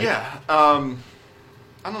for it, right? Yeah.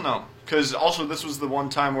 I don't know. Because also this was the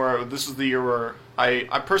year where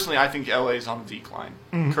I personally think LA is on the decline.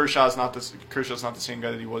 Kershaw's not the same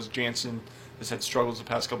guy that he was. Jansen has had struggles the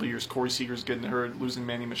past couple of years. Corey Seager's getting hurt, losing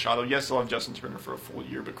Manny Machado. Yes, they'll have Justin Turner for a full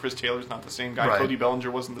year, but Chris Taylor's not the same guy. Right. Cody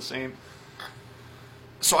Bellinger wasn't the same.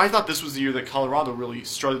 So I thought this was the year that Colorado really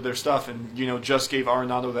strutted their stuff and just gave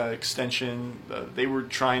Arenado that extension. They were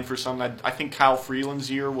trying for something. I think Kyle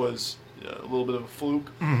Freeland's year was a little bit of a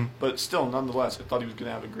fluke, but still, nonetheless, I thought he was going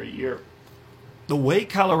to have a great year. The way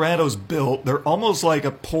Colorado's built, they're almost like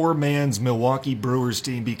a poor man's Milwaukee Brewers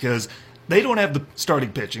team because they don't have the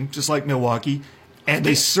starting pitching, just like Milwaukee, and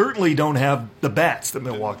they certainly don't have the bats that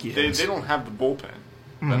Milwaukee has. They don't have the bullpen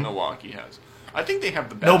that Milwaukee has. I think they have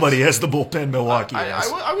the bats. Nobody has the bullpen Milwaukee has.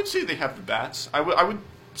 I would say they have the bats. I would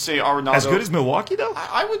say Arenado. As good as Milwaukee, though?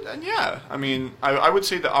 I would, yeah. I mean, I would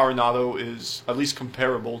say that Arenado is at least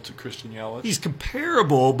comparable to Christian Yelich. He's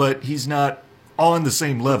comparable, but he's not on the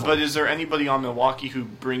same level. But is there anybody on Milwaukee who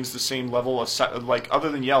brings the same level, other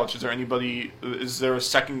than Yelich, is there a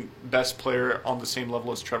second best player on the same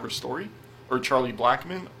level as Trevor Story? Or Charlie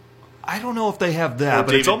Blackmon? I don't know if they have that. Or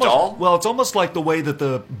David Dahl? Well, it's almost like the way that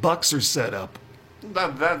the Bucks are set up.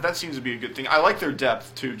 That seems to be a good thing. I like their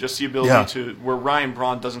depth, too. Just the ability to, where Ryan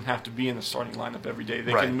Braun doesn't have to be in the starting lineup every day.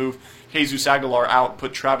 They can move Jesus Aguilar out,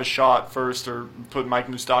 put Travis Shaw at first, or put Mike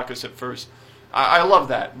Moustakas at first. I love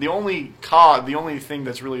that. The only thing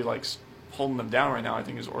that's really holding them down right now, I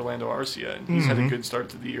think, is Orlando Arcia, and he's had a good start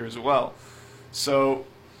to the year as well. So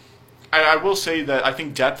I will say that I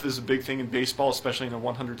think depth is a big thing in baseball, especially in a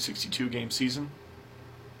 162-game season.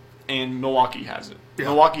 And Milwaukee has it. Yeah.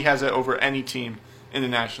 Milwaukee has it over any team in the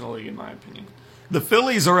National League, in my opinion. The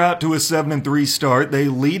Phillies are out to a 7-3 start. They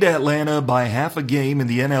lead Atlanta by half a game in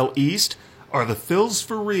the NL East. Are the Phils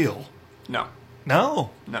for real? No.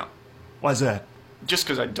 No? No. Why's that? Just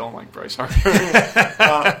because I don't like Bryce Harper.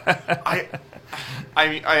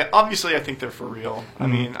 I obviously I think they're for real. I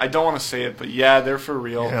mean, I don't want to say it, but yeah, they're for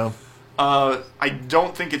real. Yeah. I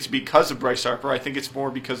don't think it's because of Bryce Harper. I think it's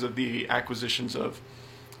more because of the acquisitions of,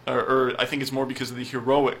 or I think it's more because of the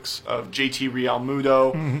heroics of JT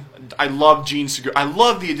Realmuto. I love Gene Segura. I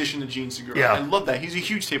love the addition of Gene Segura. Yeah. I love that. He's a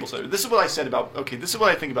huge table setter. This is what I said about. Okay, this is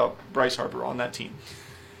what I think about Bryce Harper on that team.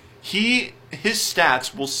 His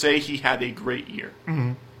stats will say he had a great year.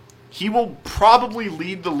 He will probably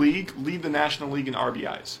lead the National League in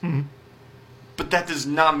RBIs. But that does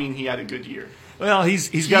not mean he had a good year. Well,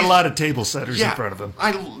 he's got a lot of table setters in front of him.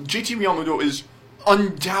 JT Realmuto is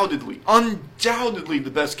undoubtedly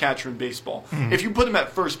the best catcher in baseball. If you put him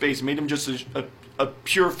at first base, made him just a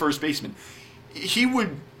pure first baseman, he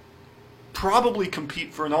would probably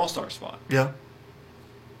compete for an all-star spot. Yeah.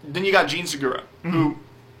 Then you got Gene Segura, who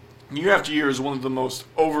year after year is one of the most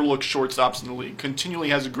overlooked shortstops in the league. Continually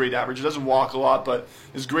has a great average. Doesn't walk a lot, but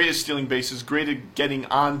is great at stealing bases, great at getting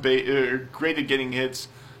on base, great at getting hits,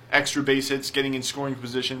 extra base hits, getting in scoring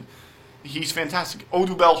position. He's fantastic.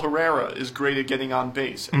 Odubel Herrera is great at getting on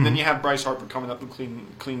base. And then you have Bryce Harper coming up and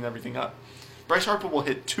cleaning everything up. Bryce Harper will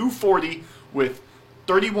hit 240 with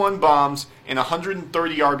 31 bombs and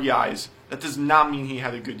 130 RBIs that does not mean he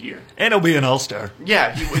had a good year. And he'll be an all-star.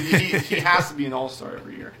 Yeah, he has to be an all-star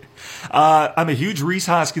every year. I'm a huge Rhys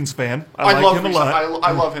Hoskins fan. I like him a lot.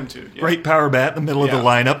 I love him too. Yeah. Great power bat in the middle of the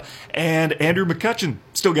lineup. And Andrew McCutchen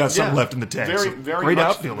still got something left in the tank. Very great much,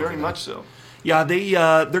 outfielder. Very much so. Yeah,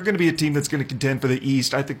 they're going to be a team that's going to contend for the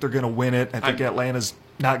East. I think they're going to win it. I think Atlanta's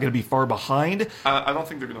not going to be far behind. I don't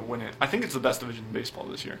think they're going to win it. I think it's the best division in baseball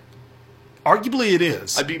this year. Arguably it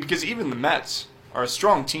is. Because even the Mets are a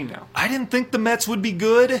strong team now. I didn't think the Mets would be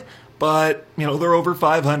good, but they're over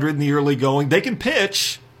 500 in the early going. They can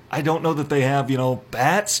pitch. I don't know that they have,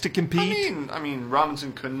 bats to compete. I mean,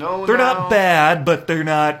 Robinson Cano. They're not bad, but they're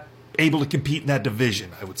not able to compete in that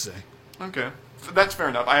division, I would say. Okay. That's fair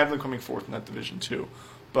enough. I have them coming fourth in that division, too.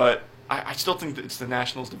 But I still think that it's the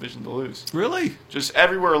Nationals division to lose. Really? Just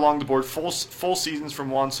everywhere along the board. Full seasons from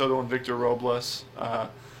Juan Soto and Victor Robles.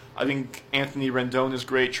 I think Anthony Rendon is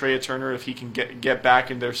great. Trea Turner, if he can get back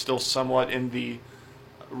and they're still somewhat in the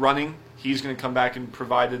running, he's going to come back and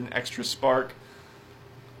provide an extra spark.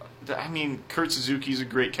 I mean, Kurt Suzuki's a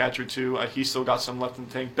great catcher, too. He's still got some left in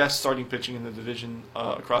the tank. Best starting pitching in the division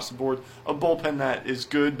across the board. A bullpen that is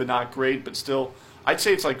good but not great, but still, I'd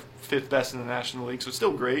say it's like fifth best in the National League, so it's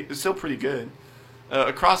still great. It's still pretty good.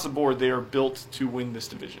 Across the board, they are built to win this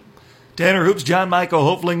division. Tanner Hoops, John Michael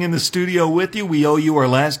Hofling in the studio with you. We owe you our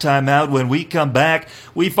last time out. When we come back,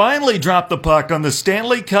 we finally drop the puck on the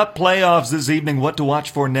Stanley Cup playoffs this evening. What to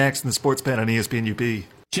watch for next in the Sports Pen on ESPN UP.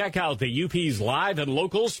 Check out the UP's live and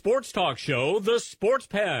local sports talk show, The Sports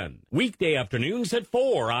Pen. Weekday afternoons at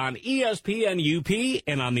 4 on ESPN UP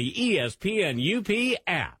and on the ESPN UP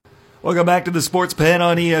app. Welcome back to the Sports Pen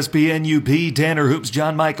on ESPN UP. Tanner Hoops,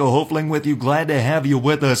 John Michael Hofling with you. Glad to have you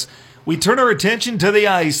with us. We turn our attention to the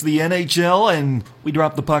ice, the NHL, and we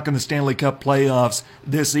drop the puck in the Stanley Cup playoffs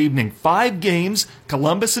this evening. 5 games,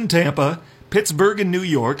 Columbus and Tampa, Pittsburgh and New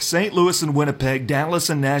York, St. Louis and Winnipeg, Dallas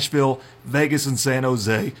and Nashville, Vegas and San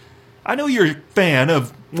Jose. I know you're a fan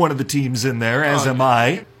of one of the teams in there, as am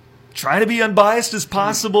I. Trying to be unbiased as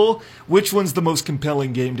possible. Which one's the most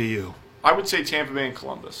compelling game to you? I would say Tampa Bay and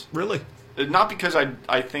Columbus. Really? Not because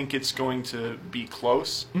I think it's going to be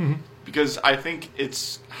close, because I think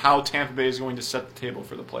it's how Tampa Bay is going to set the table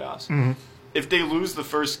for the playoffs. If they lose the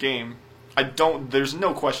first game, there's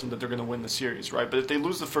no question that they're going to win the series, right? But if they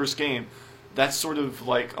lose the first game, that's sort of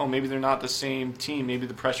like, maybe they're not the same team. Maybe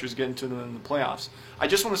the pressure's getting to them in the playoffs. I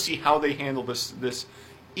just want to see how they handle this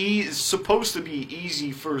supposed to be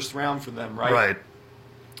easy first round for them, right? Right.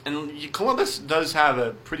 And Columbus does have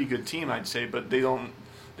a pretty good team, I'd say, but they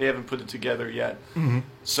haven't put it together yet.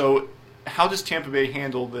 So how does Tampa Bay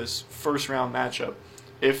handle this first round matchup?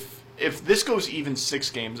 If this goes even 6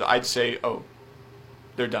 games, I'd say,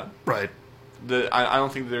 they're done. Right. I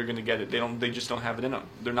don't think they're going to get it. They just don't have it in them.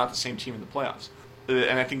 They're not the same team in the playoffs.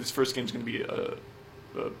 And I think this first game is going to be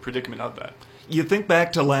a predicament of that. You think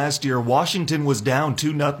back to last year, Washington was down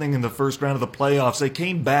 2-0 in the first round of the playoffs. They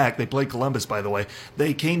came back. They played Columbus, by the way.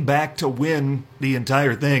 They came back to win the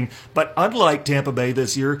entire thing. But unlike Tampa Bay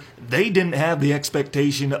this year, they didn't have the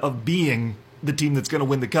expectation of being the team that's going to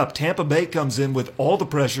win the Cup. Tampa Bay comes in with all the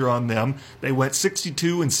pressure on them. They went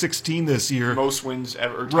 62-16 this year. Most wins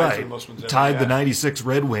ever. Right. For the most wins ever. Tied the 96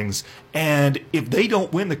 Red Wings. And if they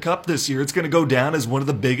don't win the Cup this year, it's going to go down as one of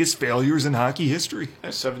the biggest failures in hockey history.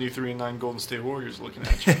 73-9 Golden State Warriors looking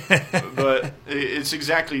at you. But it's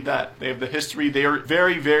exactly that. They have the history. They are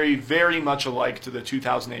very, very, very much alike to the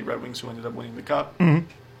 2008 Red Wings who ended up winning the Cup.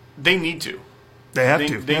 They need to. They have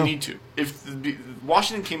to. They need to. If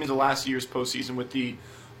Washington came into last year's postseason with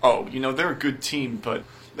they're a good team, but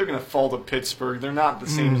they're going to fall to Pittsburgh. They're not the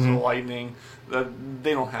same as the Lightning.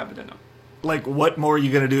 They don't have it in them. Like, what more are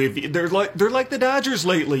you going to do? They're like the Dodgers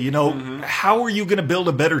lately. How are you going to build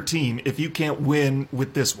a better team if you can't win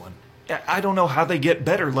with this one? I don't know how they get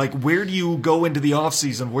better. Like, where do you go into the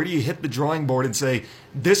offseason? Where do you hit the drawing board and say,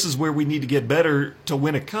 this is where we need to get better to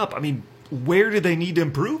win a Cup? I mean, where do they need to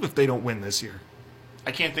improve if they don't win this year?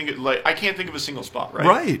 I can't think of a single spot, right?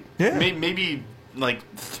 Right. Yeah. Maybe like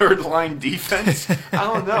third line defense. I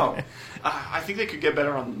don't know. I think they could get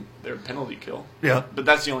better on their penalty kill. Yeah. But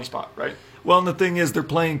that's the only spot, right? Well, and the thing is, they're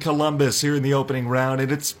playing Columbus here in the opening round,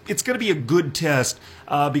 and it's going to be a good test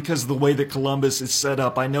because of the way that Columbus is set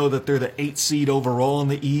up. I know that they're the 8th seed overall in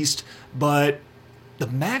the East, but the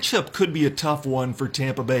matchup could be a tough one for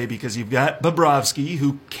Tampa Bay because you've got Bobrovsky,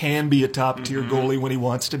 who can be a top-tier goalie when he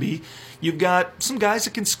wants to be. You've got some guys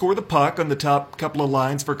that can score the puck on the top couple of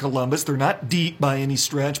lines for Columbus. They're not deep by any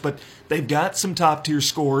stretch, but they've got some top-tier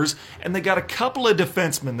scorers, and they got a couple of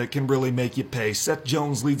defensemen that can really make you pay. Seth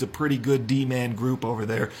Jones leads a pretty good D-man group over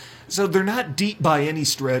there. So they're not deep by any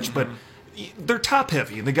stretch, but they're top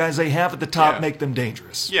heavy, and the guys they have at the top make them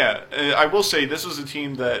dangerous. Yeah, I will say this was a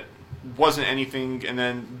team that wasn't anything, and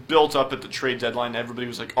then built up at the trade deadline. Everybody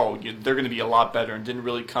was like, "Oh, they're going to be a lot better," and didn't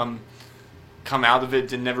really come out of it.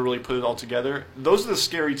 Didn't never really put it all together. Those are the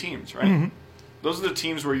scary teams, right? Mm-hmm. Those are the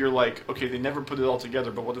teams where you're like, okay, they never put it all together,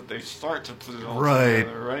 but what if they start to put it all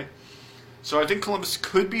together, right? So I think Columbus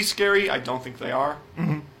could be scary. I don't think they are.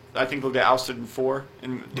 Mm-hmm. I think they'll get ousted in 4.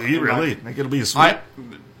 Do you really? Think it'll be a sweep?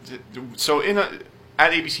 So at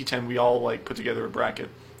ABC 10, we all put together a bracket.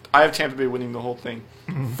 I have Tampa Bay winning the whole thing.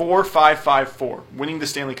 4-5-5-4, winning the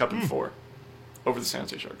Stanley Cup in 4 over the San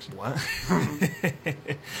Jose Sharks. What?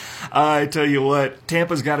 I tell you what,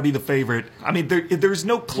 Tampa's got to be the favorite. I mean, there's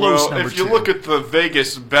no close number 2. If you look at the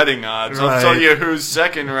Vegas betting odds, I'll tell you who's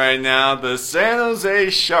second right now. The San Jose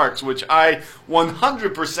Sharks, which I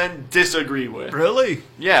 100% disagree with. Really?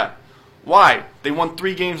 Yeah. Why? They won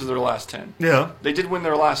 3 games of their last 10. Yeah. They did win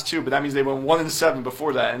their last 2, but that means they won 1-7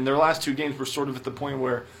 before that. And their last 2 games were sort of at the point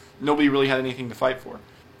where nobody really had anything to fight for.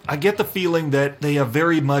 I get the feeling that they have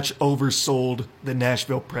very much oversold the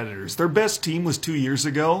Nashville Predators. Their best team was 2 years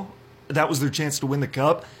ago. That was their chance to win the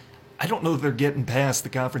Cup. I don't know if they're getting past the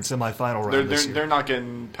conference semifinal round this year. They're not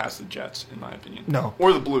getting past the Jets, in my opinion. No.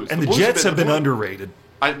 Or the Blues. And the Jets have been underrated.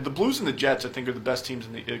 The Blues and the Jets, I think, are the best teams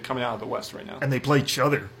coming out of the West right now. And they play each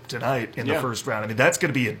other tonight in the first round. I mean, that's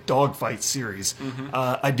going to be a dogfight series. Mm-hmm.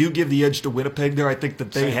 I do give the edge to Winnipeg there. I think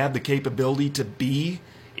that they have the capability to be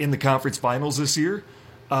in the conference finals this year.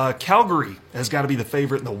 Calgary has got to be the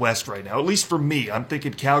favorite in the West right now. At least for me, I'm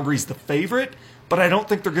thinking Calgary's the favorite, but I don't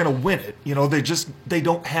think they're going to win it. They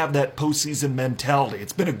don't have that postseason mentality.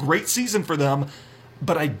 It's been a great season for them,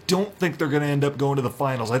 but I don't think they're going to end up going to the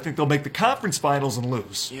finals. I think they'll make the conference finals and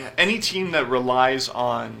lose. Yeah, any team that relies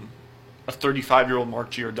on a 35-year-old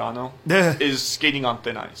Mark Giordano is skating on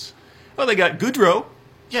thin ice. Well, they got Goudreau.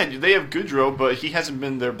 Yeah, they have Goudreau, but he hasn't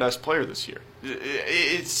been their best player this year.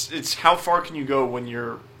 It's how far can you go when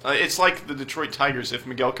you're... it's like the Detroit Tigers if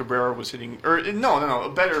Miguel Cabrera was hitting... No. A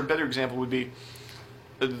better example would be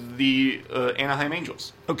the Anaheim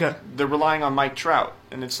Angels. Okay. They're relying on Mike Trout.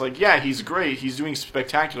 And it's like, yeah, he's great. He's doing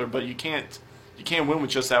spectacular, but you can't win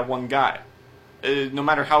with just that one guy. No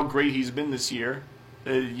matter how great he's been this year,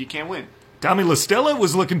 you can't win. Tommy LaStella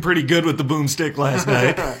was looking pretty good with the boomstick last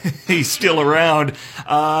night. He's still around.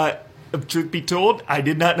 Truth be told, I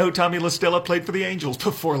did not know Tommy LaStella played for the Angels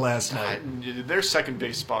before last night. Their second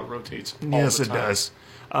base spot rotates all the time. Yes, it does.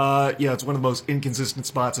 It's one of the most inconsistent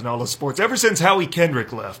spots in all of sports. Ever since Howie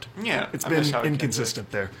Kendrick left. Yeah. It's been inconsistent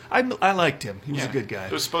there. I liked him. He was a good guy.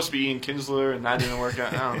 It was supposed to be Ian Kinsler, and that didn't work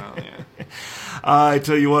out. I don't know. Yeah. I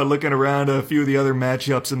tell you what, looking around a few of the other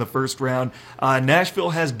matchups in the first round, Nashville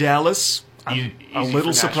has Dallas. I'm a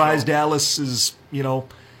little surprised Dallas is,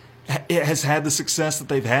 has had the success that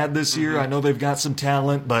they've had this year. I know they've got some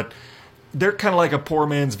talent, but they're kind of like a poor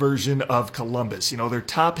man's version of Columbus. They're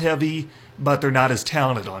top heavy, but they're not as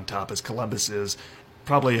talented on top as Columbus is.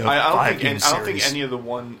 Probably a 5-game series. I don't think any of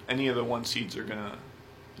the one seeds are gonna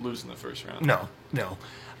lose in the first round. No.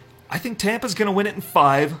 I think Tampa's going to win it in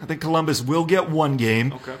 5. I think Columbus will get 1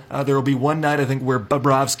 game. Okay. There will be one night, I think, where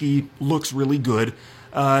Bobrovsky looks really good.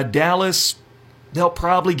 Dallas, they'll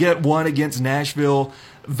probably get 1 against Nashville.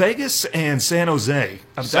 Vegas and San Jose.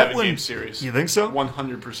 7-game series. You think so?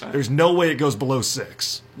 100%. There's no way it goes below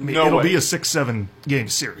 6. It'll be a 6-7 game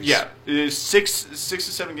series. Yeah, it is 6 to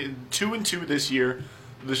 7 games. 2-2 this year.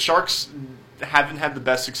 The Sharks haven't had the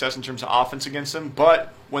best success in terms of offense against them,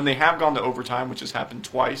 but when they have gone to overtime, which has happened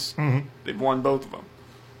twice, they've won both of them.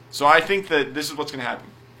 So I think that this is what's going to happen.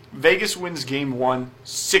 Vegas wins game 1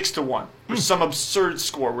 6-1. There's some absurd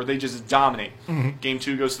score where they just dominate. Game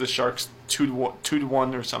 2 goes to the Sharks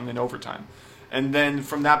 2-1 or something in overtime. And then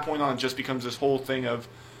from that point on, it just becomes this whole thing of,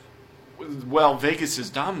 well, Vegas is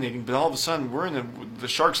dominating, but all of a sudden the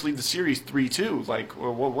Sharks lead the series 3-2. Like,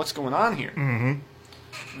 well, what's going on here?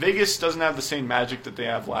 Vegas doesn't have the same magic that they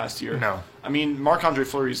have last year. No. I mean, Marc-Andre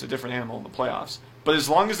Fleury is a different animal in the playoffs. But as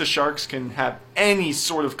long as the Sharks can have any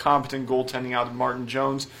sort of competent goaltending out of Martin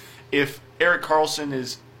Jones, if Erik Karlsson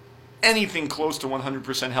is anything close to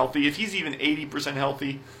 100% healthy, if he's even 80%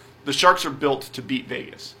 healthy, the Sharks are built to beat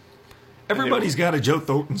Vegas. Everybody's got a Joe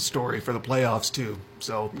Thornton story for the playoffs too,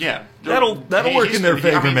 so yeah, that'll work in their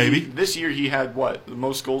favor. Maybe this year he had the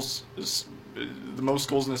most goals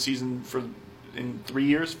in the season in 3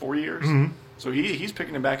 years, 4 years. So he's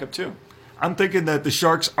picking it back up too. I'm thinking that the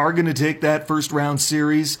Sharks are going to take that first round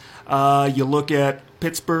series. You look at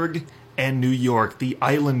Pittsburgh and New York, the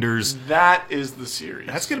Islanders. That is the series.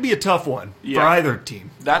 That's going to be a tough one for either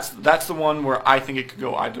team. That's the one where I think it could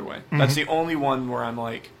go either way. That's the only one where I'm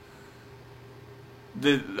like,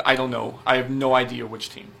 I don't know. I have no idea which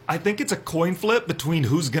team. I think it's a coin flip between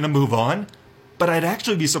who's going to move on, but I'd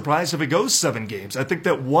actually be surprised if it goes 7 games. I think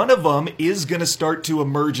that one of them is going to start to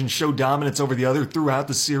emerge and show dominance over the other throughout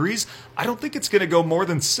the series. I don't think it's going to go more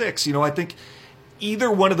than 6. I think either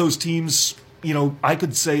one of those teams, I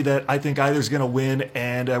could say that I think either's going to win,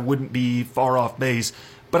 and I wouldn't be far off base.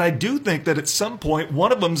 But I do think that at some point,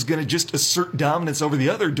 one of them's going to just assert dominance over the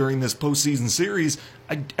other during this postseason series.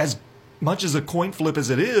 As much as a coin flip as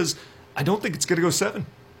it is, I don't think it's going to go 7.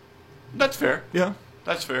 That's fair. Yeah.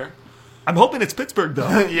 That's fair. I'm hoping it's Pittsburgh,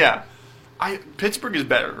 though. Yeah. Pittsburgh is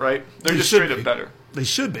better, right? They're just straight up better. They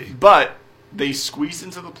should be. But they squeezed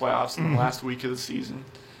into the playoffs in the last week of the season.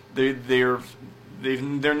 They're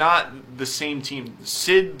not the same team.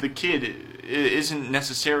 Sid, the kid, isn't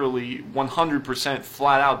necessarily 100%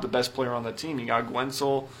 flat out the best player on that team. You got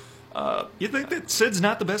Gwensel. You think that Sid's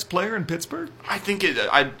not the best player in Pittsburgh? I think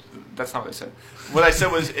that's not what I said. What I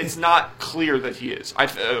said was it's not clear that he is.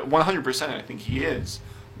 100% I think he is.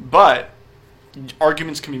 But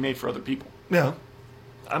arguments can be made for other people. Yeah.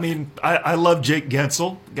 I mean, I love Jake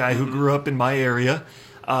Gensel, guy who grew up in my area.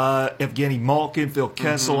 Evgeny Malkin, Phil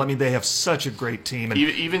Kessel. I mean, they have such a great team. And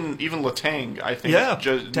even Letang, I think. Yeah,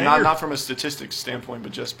 just, not from a statistics standpoint,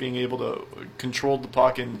 but just being able to control the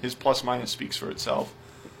puck, and his plus-minus speaks for itself.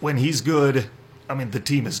 When he's good, I mean, the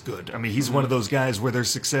team is good. I mean, he's one of those guys where their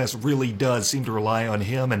success really does seem to rely on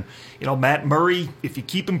him. And, Matt Murray, if you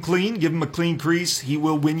keep him clean, give him a clean crease, he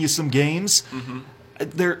will win you some games.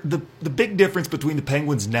 The big difference between the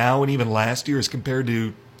Penguins now and even last year as compared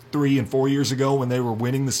to 3 and 4 years ago when they were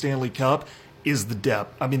winning the Stanley Cup is the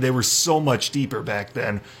depth. I mean, they were so much deeper back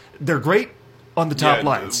then. They're great on the top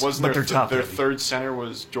lines, but they're top their heavy. third center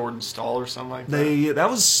was Jordan Stahl or something like that? That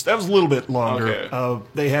was a little bit longer. Okay.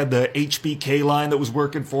 They had the HBK line that was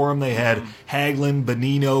working for them. They had Hagelin,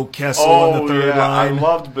 Bonino, Kessel on the third line. I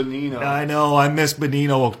loved Bonino. I know. I miss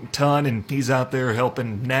Bonino a ton, and he's out there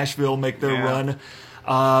helping Nashville make their run.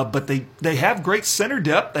 But they have great center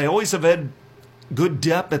depth. They always have had good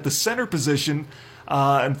depth at the center position.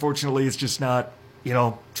 Unfortunately, it's just not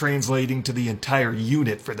translating to the entire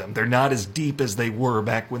unit for them. They're not as deep as they were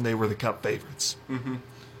back when they were the Cup favorites.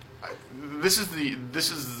 This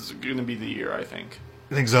is going to be the year, I think.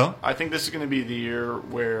 You think so? I think this is going to be the year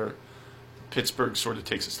where Pittsburgh sort of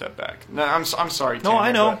takes a step back. No, I'm sorry,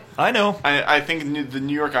 Tanner, No, I know. I think the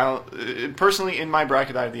New York Islanders, personally in my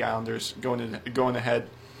bracket, I have the Islanders going ahead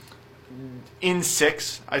in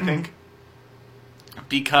 6, I think,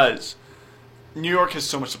 because New York has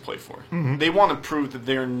so much to play for. They want to prove that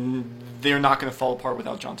they're not going to fall apart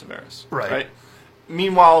without John Tavares. Right.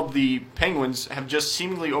 Meanwhile, the Penguins have just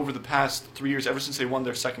seemingly over the past 3 years, ever since they won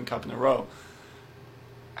their second cup in a row,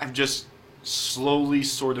 have just slowly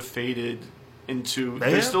sort of faded into.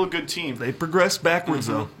 They're still a good team. They progressed backwards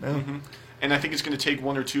though. Yeah. And I think it's going to take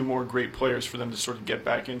 1 or 2 more great players for them to sort of get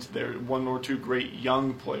back into there. 1 or 2 great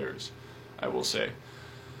young players, I will say.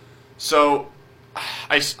 So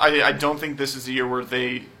I don't think this is the year where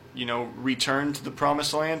they, return to the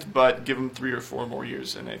promised land, but give them 3 or 4 more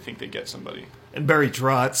years, and I think they get somebody. And Barry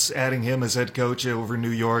Trotz, adding him as head coach over New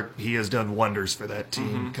York, he has done wonders for that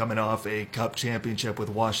team, coming off a Cup championship with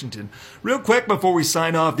Washington. Real quick before we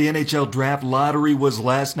sign off, the NHL Draft Lottery was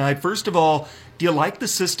last night. First of all, do you like the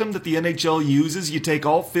system that the NHL uses? You take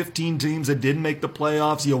all 15 teams that didn't make the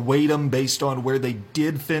playoffs, you weight them based on where they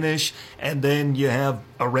did finish, and then you have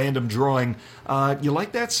a random drawing. You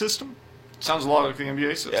like that system? Sounds a lot like the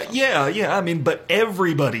NBA system. Yeah. I mean, but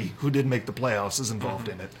everybody who didn't make the playoffs is involved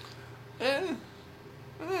in it.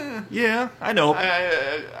 Yeah, I know.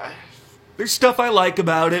 There's stuff I like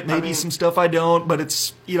about it, maybe some stuff I don't, but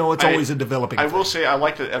it's always a developing thing. I will say I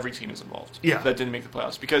like that every team is involved that didn't make the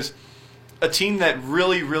playoffs, because a team that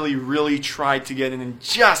really, really, really tried to get in and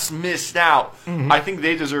just missed out, I think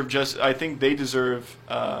they deserve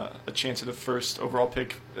a chance at the first overall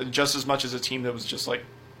pick just as much as a team that was just like,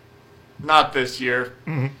 not this year.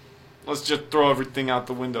 Let's just throw everything out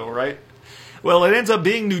the window, right? Well, it ends up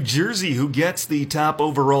being New Jersey who gets the top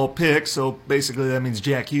overall pick, so basically that means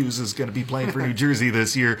Jack Hughes is going to be playing for New Jersey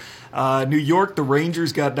this year. New York, the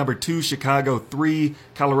Rangers got number 2, Chicago 3,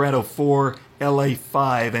 Colorado 4, LA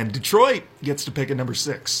 5, and Detroit gets to pick at number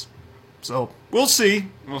 6. So we'll see.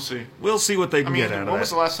 We'll see what they can get out of that. When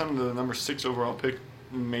was the last time the number 6 overall pick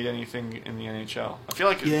made anything in the NHL? I feel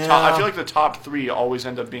like the top 3 always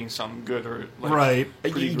end up being something good or right.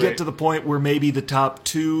 You get to the point where maybe the top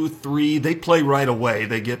 2, 3 they play right away.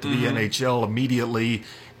 They get to the NHL immediately,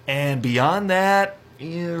 and beyond that,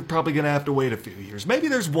 you're probably going to have to wait a few years. Maybe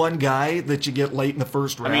there's one guy that you get late in the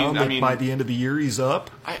first round that by the end of the year he's up.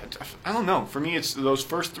 I don't know. For me, it's those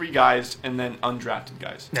first 3 guys and then undrafted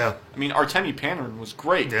guys. Yeah. I mean, Artemi Panarin was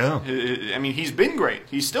great. Yeah. I mean, he's been great.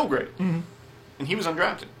 He's still great. Mm-hmm. And he was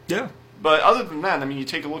undrafted. Yeah. But other than that, I mean, you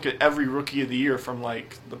take a look at every rookie of the year from,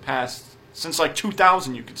 like, the past, since, like,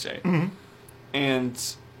 2000, you could say. Mm-hmm.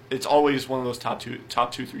 And it's always one of those top two,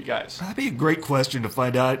 3 guys. That'd be a great question to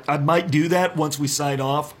find out. I might do that once we sign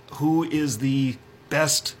off. Who is the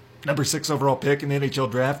best number 6 overall pick in the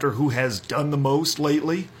NHL draft, or who has done the most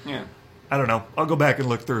lately? Yeah. I don't know. I'll go back and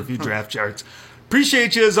look through a few draft charts.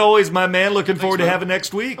 Appreciate you as always, my man. Looking forward to having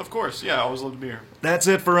next week. Of course. Yeah, I always love to be here. That's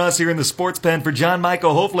it for us here in the Sports Pen. For John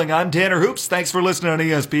Michael Hofling, I'm Tanner Hoops. Thanks for listening on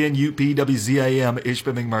ESPN UP WZIM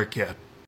Ishpeming Marquette.